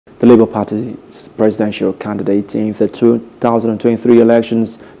The Labour Party's presidential candidate in the 2023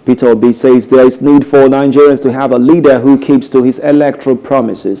 elections, Peter Obi, says there is need for Nigerians to have a leader who keeps to his electoral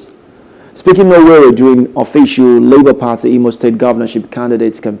promises. Speaking nowhere during official Labour Party Imo State governorship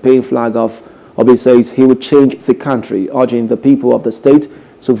candidate's campaign flag off, Obi says he would change the country, urging the people of the state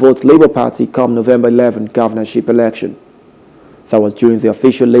to vote Labour Party come November 11 governorship election. That was during the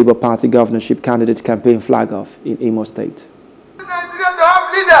official Labour Party governorship candidate campaign flag off in Imo State. Nigerians to have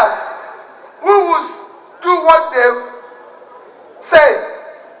leaders who will do what they say.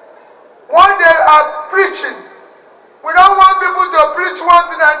 When they are preaching, we don't want people to preach one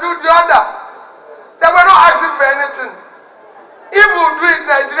thing and do the other. They were not asking for anything. If we do it,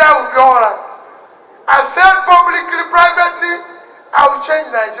 Nigeria will be all right. I've said publicly, privately, I will change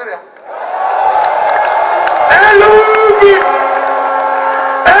Nigeria. Hello!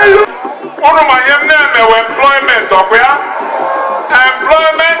 One of my employment, employment.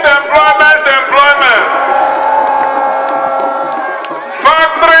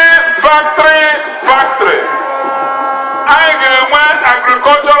 Factory. I get one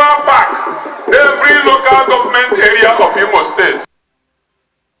agricultural park, every local government area of Imo State.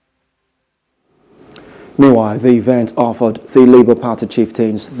 Meanwhile, the event offered the Labour Party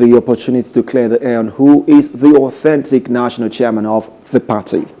chieftains the opportunity to clear the air on who is the authentic national chairman of the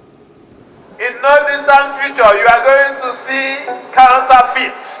party. In no distant future, you are going to see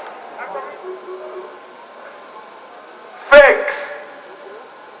counterfeits, fakes.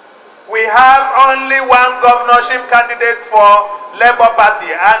 We have only one governorship candidate for Labour Party,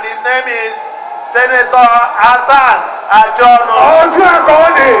 and his name is Senator Atan Ajono.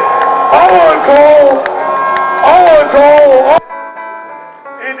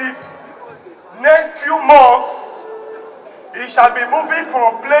 In the next few months, he shall be moving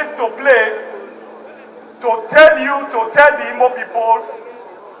from place to place to tell the Imo people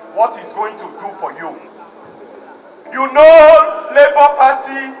what he's going to do for you. You know, Labour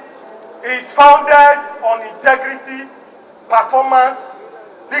Party is founded on integrity, performance,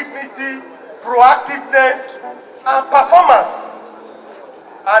 dignity, proactiveness, and performance.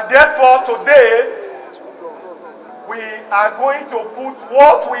 And therefore, today, we are going to put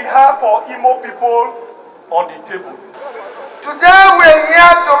what we have for Imo people on the table. Today, we're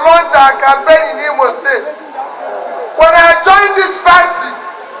here to launch our campaign in Imo State. When I joined this party,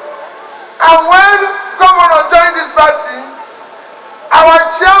 and when Governor joined this party, our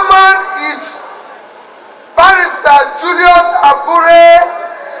chairman is Barrister Julius Abure,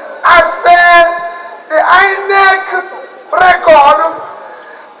 as per the INEC record,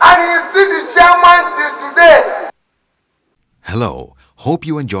 and he is still the chairman till today. Hello, hope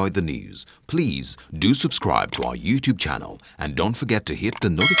you enjoyed the news. Please do subscribe to our YouTube channel and don't forget to hit the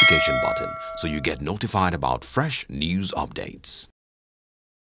notification button so you get notified about fresh news updates.